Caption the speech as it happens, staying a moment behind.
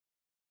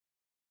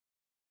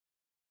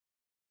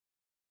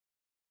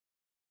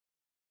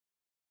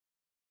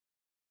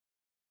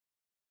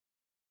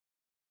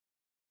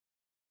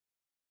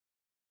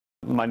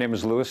My name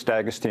is Louis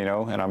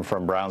D'Agostino, and I'm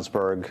from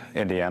Brownsburg,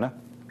 Indiana.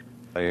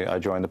 I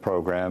joined the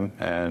program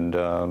and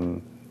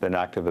been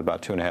active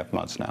about 2.5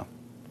 months now.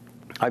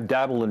 I've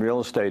dabbled in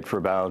real estate for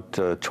about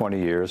 20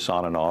 years,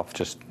 on and off,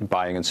 just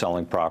buying and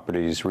selling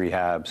properties,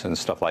 rehabs, and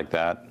stuff like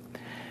that.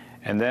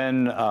 And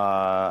then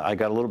I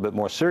got a little bit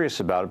more serious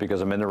about it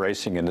because I'm in the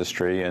racing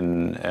industry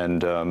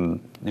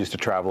and used to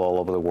travel all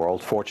over the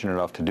world, fortunate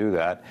enough to do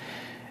that.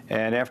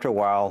 And after a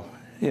while,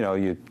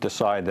 you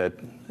decide that,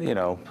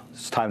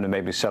 it's time to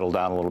maybe settle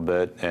down a little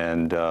bit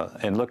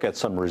and look at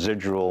some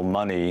residual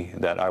money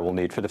that I will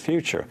need for the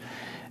future.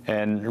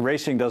 And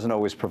racing doesn't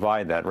always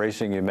provide that.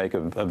 Racing, you make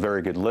a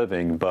very good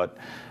living, but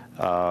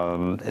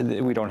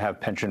we don't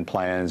have pension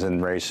plans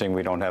in racing.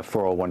 We don't have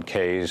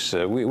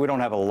 401ks. We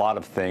don't have a lot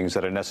of things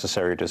that are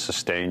necessary to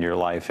sustain your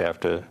life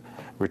after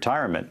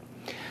retirement.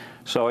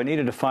 So I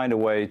needed to find a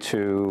way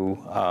to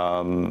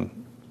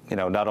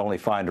not only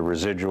find a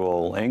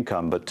residual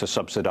income, but to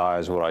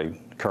subsidize what I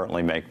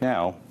currently make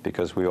now,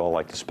 because we all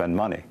like to spend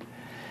money.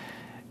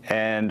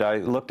 And I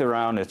looked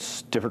around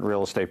at different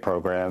real estate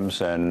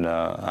programs, and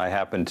I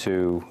happened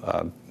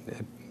to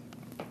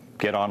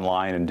get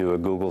online and do a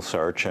Google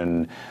search,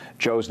 and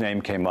Joe's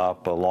name came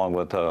up along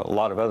with a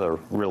lot of other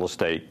real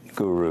estate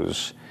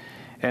gurus.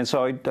 And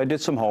so I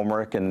did some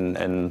homework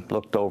and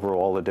looked over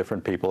all the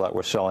different people that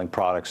were selling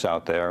products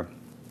out there.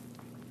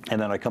 And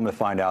then I come to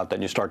find out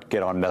that you start to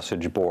get on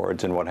message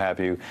boards and what have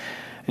you,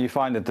 and you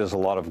find that there's a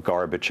lot of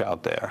garbage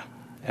out there.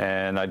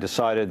 And I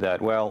decided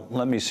that, well,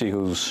 let me see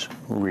who's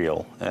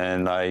real.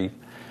 And I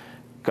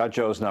got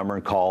Joe's number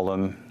and called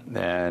him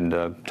and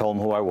told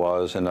him who I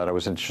was and that I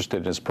was interested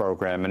in his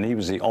program. And he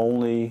was the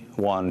only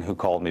one who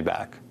called me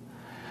back.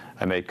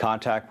 I made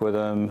contact with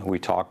him. We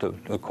talked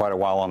quite a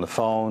while on the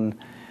phone.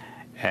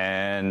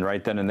 And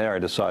right then and there, I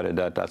decided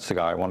that that's the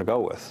guy I want to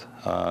go with.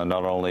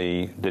 Not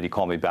only did he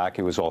call me back,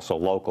 he was also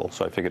local.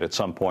 So I figured at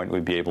some point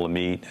we'd be able to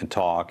meet and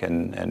talk,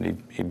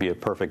 and he'd be a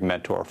perfect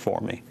mentor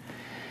for me.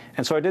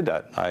 And so I did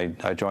that.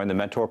 I joined the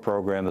mentor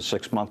program, the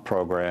 6-month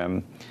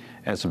program,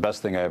 and it's the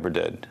best thing I ever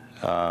did.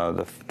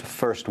 The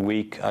first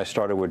week I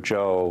started with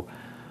Joe,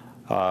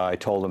 I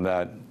told him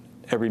that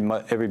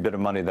every bit of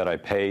money that I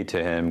paid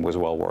to him was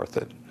well worth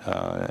it.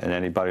 And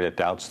anybody that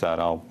doubts that,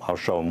 I'll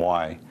show them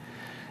why.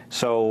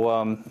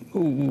 So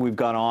we've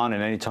gone on,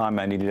 and anytime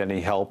I needed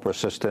any help or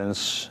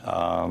assistance,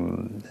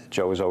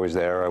 Joe was always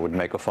there. I would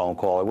make a phone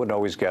call. I wouldn't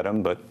always get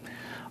him, but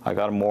I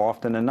got him more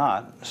often than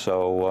not.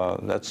 So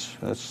that's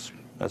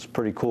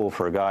pretty cool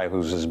for a guy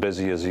who's as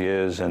busy as he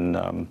is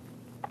and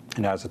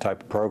has the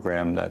type of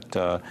program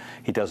that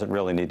he doesn't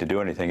really need to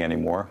do anything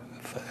anymore,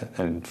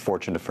 and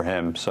fortunate for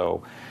him.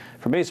 So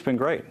for me, it's been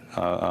great.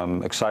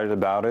 I'm excited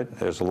about it.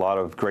 There's a lot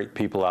of great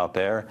people out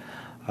there.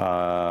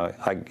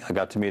 I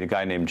got to meet a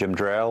guy named Jim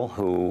Drayle,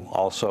 who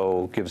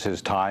also gives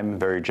his time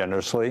very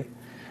generously.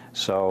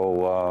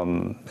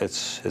 So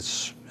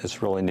it's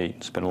really neat.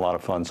 It's been a lot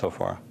of fun so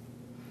far.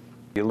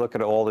 You look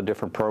at all the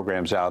different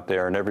programs out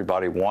there, and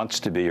everybody wants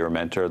to be your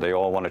mentor. They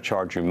all want to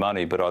charge you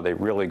money, but are they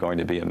really going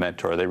to be a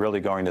mentor? Are they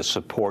really going to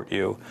support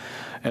you?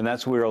 And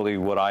that's really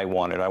what I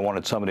wanted. I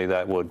wanted somebody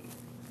that would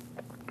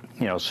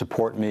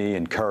support me,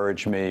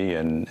 encourage me,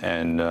 and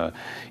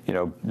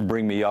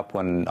bring me up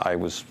when I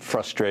was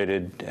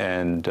frustrated.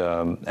 And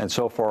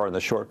so far in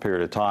the short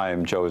period of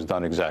time, Joe has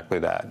done exactly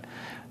that.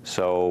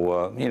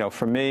 So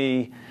for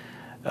me,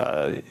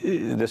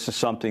 this is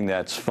something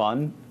that's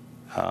fun.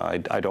 I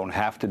don't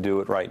have to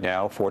do it right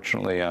now.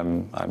 Fortunately,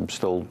 I'm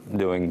still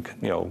doing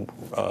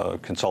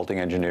consulting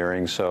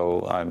engineering,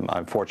 so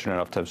I'm fortunate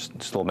enough to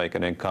still make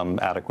an income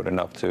adequate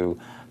enough to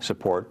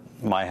support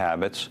my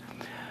habits.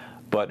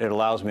 But it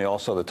allows me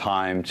also the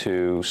time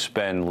to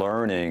spend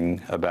learning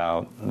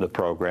about the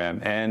program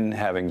and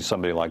having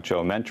somebody like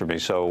Joe mentor me.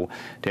 So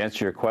to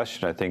answer your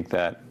question, I think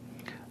that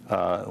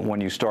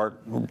when you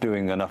start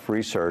doing enough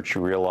research,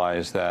 you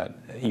realize that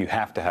you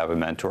have to have a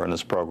mentor in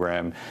this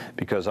program,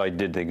 because I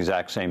did the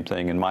exact same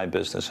thing in my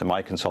business, in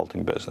my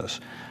consulting business.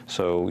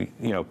 So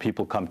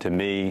people come to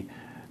me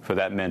for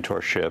that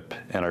mentorship,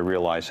 and I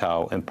realize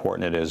how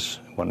important it is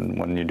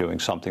when you're doing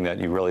something that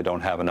you really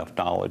don't have enough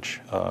knowledge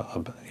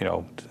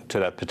to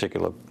that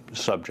particular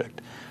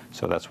subject.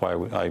 So that's why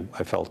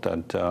I felt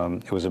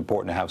that it was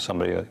important to have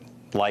somebody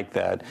like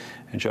that,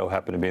 and Joe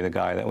happened to be the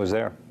guy that was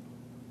there.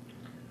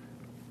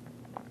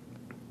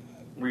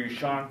 Were you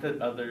shocked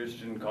that others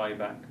didn't call you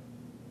back?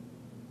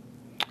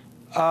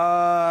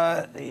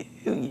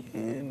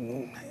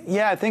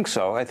 Yeah, I think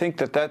so. I think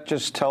that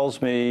just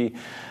tells me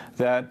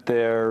that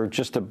they're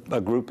just a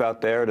group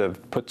out there to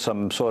put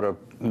some sort of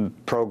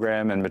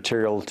program and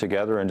material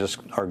together and just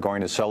are going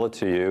to sell it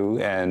to you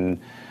and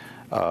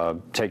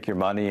take your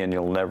money, and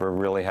you'll never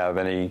really have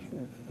any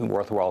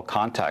worthwhile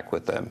contact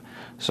with them.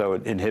 So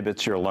it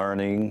inhibits your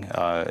learning,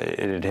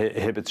 it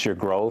inhibits your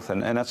growth,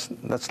 and it's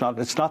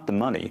not the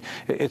money.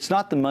 It's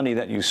not the money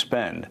that you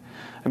spend.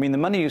 I mean, the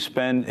money you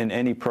spend in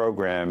any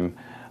program,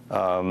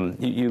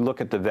 you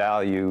look at the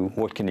value.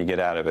 What can you get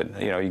out of it?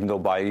 You can go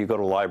to the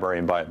library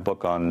and buy a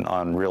book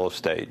on real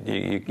estate.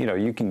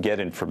 You can get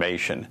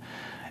information.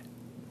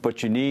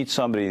 but you need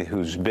somebody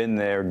who's been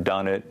there,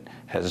 done it,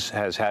 has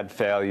had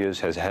failures,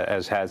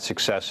 has had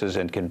successes,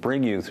 and can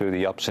bring you through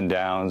the ups and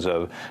downs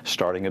of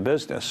starting a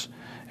business.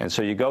 And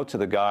so you go to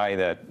the guy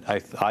that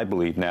I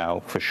believe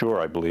now, for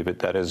sure I believe it,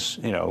 that has,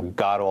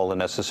 got all the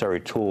necessary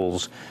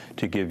tools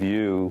to give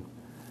you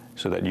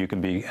so that you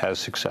can be as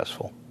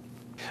successful.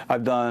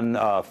 I've done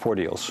 4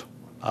 deals.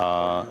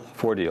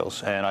 4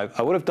 deals, and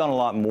I would have done a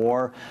lot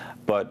more,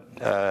 but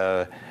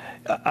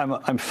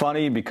I'm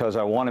funny because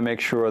I want to make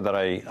sure that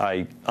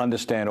I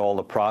understand all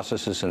the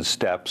processes and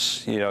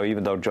steps.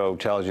 Even though Joe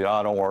tells you,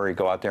 "Oh, don't worry,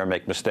 go out there and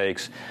make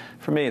mistakes."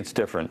 For me, it's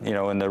different.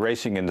 In the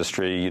racing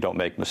industry, you don't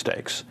make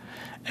mistakes,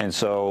 and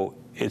so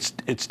it's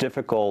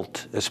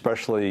difficult,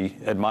 especially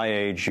at my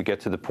age. You get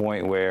to the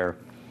point where,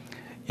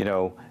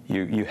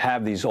 you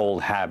have these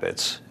old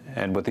habits.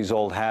 And with these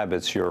old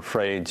habits, you're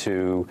afraid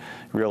to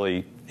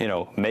really,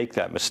 make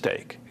that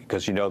mistake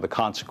because you know the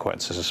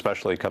consequences,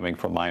 especially coming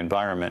from my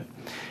environment.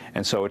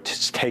 And so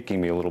it's taking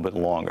me a little bit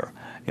longer.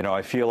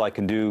 I feel I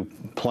can do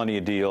plenty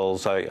of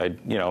deals.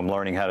 I'm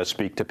learning how to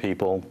speak to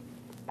people,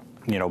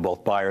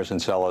 both buyers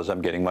and sellers.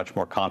 I'm getting much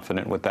more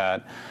confident with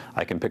that.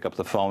 I can pick up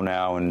the phone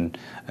now and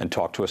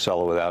talk to a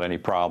seller without any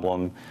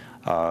problem.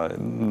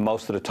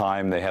 Most of the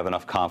time, they have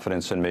enough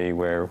confidence in me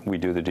where we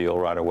do the deal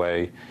right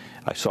away.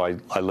 So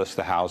I list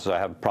the houses. I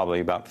have probably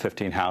about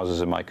 15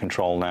 houses in my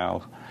control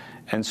now.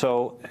 And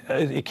so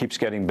it keeps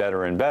getting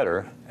better and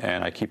better,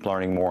 and I keep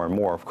learning more and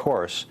more, of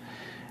course.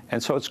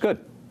 And so it's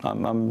good.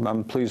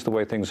 I'm pleased the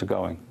way things are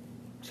going.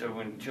 So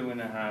in two and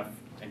a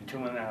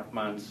half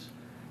months,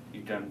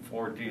 you've done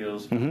 4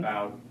 deals. Mm-hmm.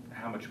 About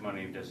how much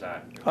money does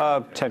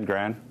that? 10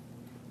 grand.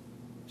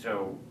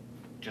 So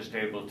just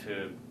able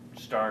to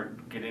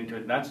get into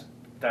it.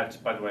 That's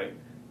by the way,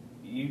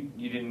 you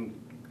didn't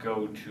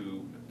go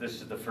to,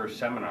 this is the first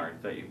seminar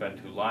that you've been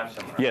to, live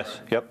seminar. Yes,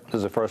 right? Yep, this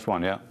is the first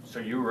one, yeah. So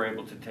you were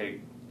able to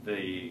take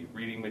the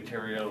reading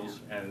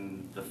materials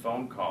and the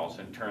phone calls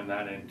and turn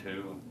that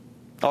into...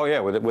 Oh yeah,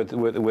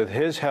 with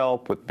his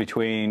help,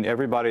 between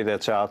everybody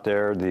that's out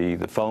there, the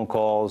phone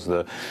calls,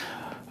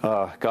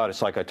 God,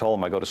 it's like I told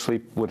him I go to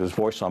sleep with his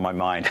voice on my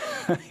mind.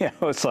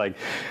 It's like,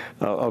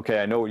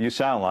 okay, I know what you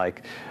sound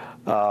like.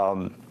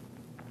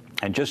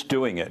 And just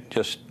doing it,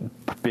 just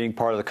being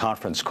part of the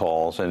conference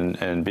calls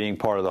and being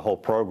part of the whole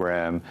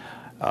program,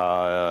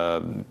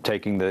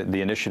 taking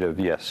the initiative,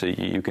 yes,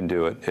 you can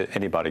do it.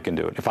 Anybody can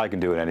do it. If I can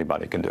do it,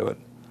 anybody can do it.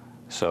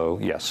 So,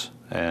 yes.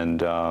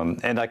 And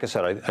like I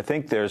said, I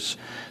think there's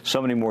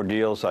so many more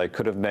deals I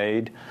could have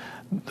made.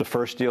 The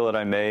first deal that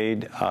I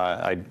made,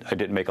 I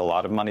didn't make a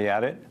lot of money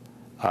at it.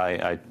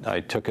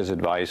 I took his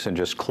advice and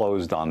just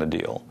closed on the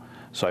deal.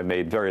 So I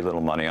made very little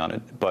money on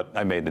it, but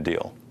I made the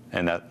deal.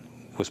 And that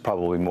was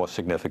probably more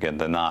significant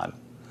than not.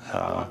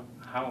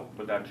 How,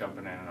 without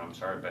jumping in, and I'm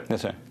sorry, but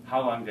yes, sir.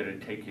 How long did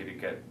it take you to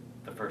get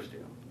the first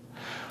deal?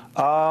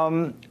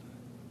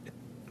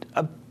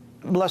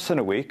 Less than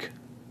a week.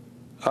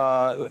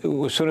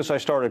 As soon as I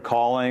started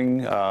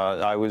calling,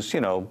 I was,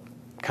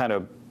 kind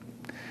of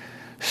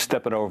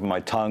stepping over my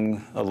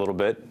tongue a little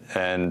bit,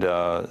 and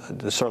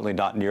certainly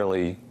not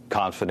nearly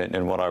confident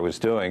in what I was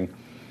doing.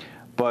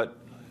 But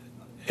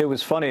it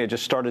was funny. I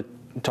just started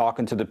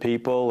talking to the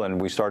people, and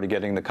we started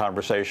getting the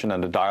conversation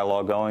and the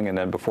dialogue going, and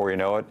then before you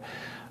know it,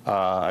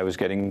 I was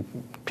getting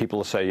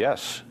people to say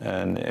yes,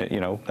 and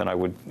then I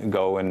would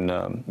go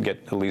and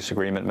get a lease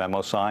agreement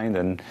memo signed,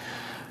 and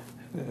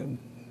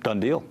done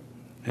deal.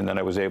 And then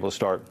I was able to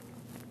start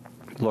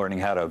learning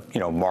how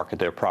to market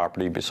their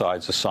property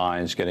besides the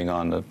signs, getting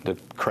on the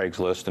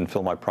Craigslist and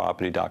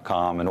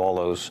fillmyproperty.com and all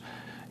those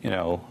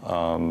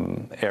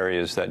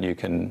areas that you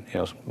can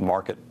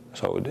market.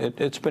 So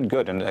it's been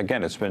good, and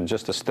again, it's been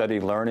just a steady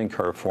learning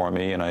curve for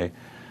me, and I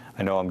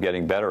know I'm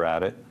getting better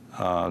at it.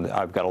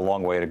 I've got a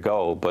long way to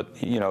go, but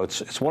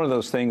it's one of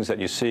those things that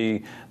you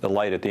see the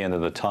light at the end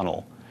of the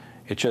tunnel.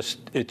 It's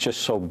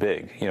just so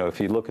big. If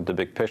you look at the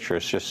big picture,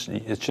 it's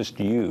just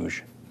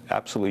huge,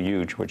 absolutely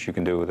huge what you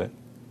can do with it.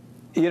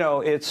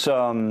 It's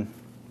well,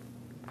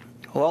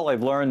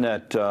 I've learned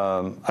that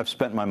I've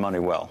spent my money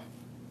well.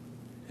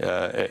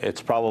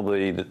 It's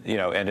probably,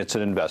 and it's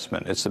an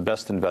investment. It's the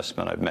best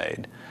investment I've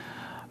made.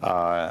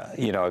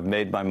 I've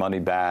made my money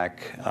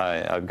back.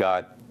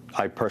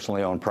 I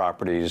personally own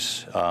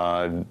properties.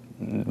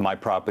 My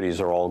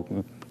properties are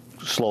all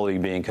slowly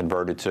being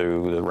converted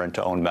to the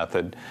rent-to-own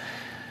method.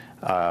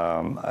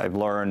 I've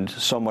learned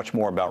so much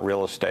more about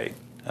real estate.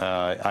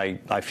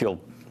 I feel,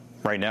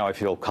 right now, I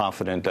feel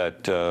confident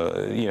that,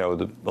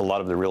 a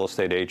lot of the real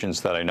estate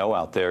agents that I know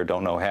out there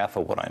don't know half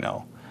of what I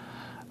know.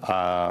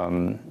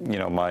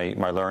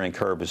 My learning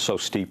curve is so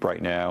steep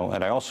right now,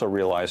 and I also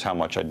realize how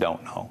much I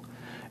don't know.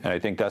 And I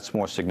think that's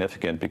more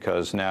significant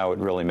because now it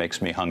really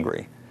makes me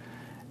hungry.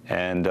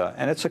 And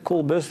it's a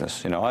cool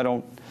business. I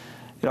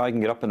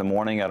can get up in the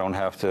morning. I don't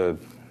have to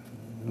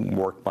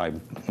work my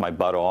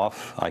butt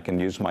off. I can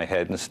use my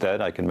head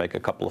instead. I can make a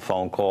couple of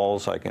phone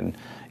calls. I can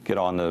get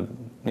on the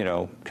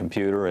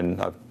computer,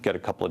 and I get a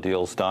couple of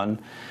deals done.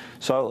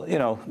 So,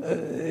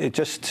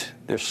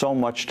 there's so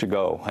much to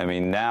go. I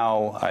mean,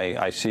 now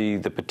I see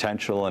the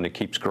potential, and it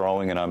keeps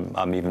growing, and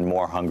I'm even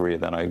more hungry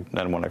than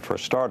when I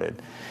first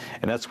started.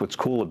 And that's what's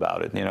cool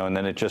about it, and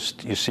then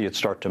you see it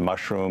start to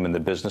mushroom and the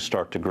business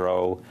start to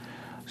grow.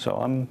 So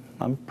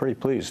I'm pretty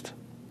pleased.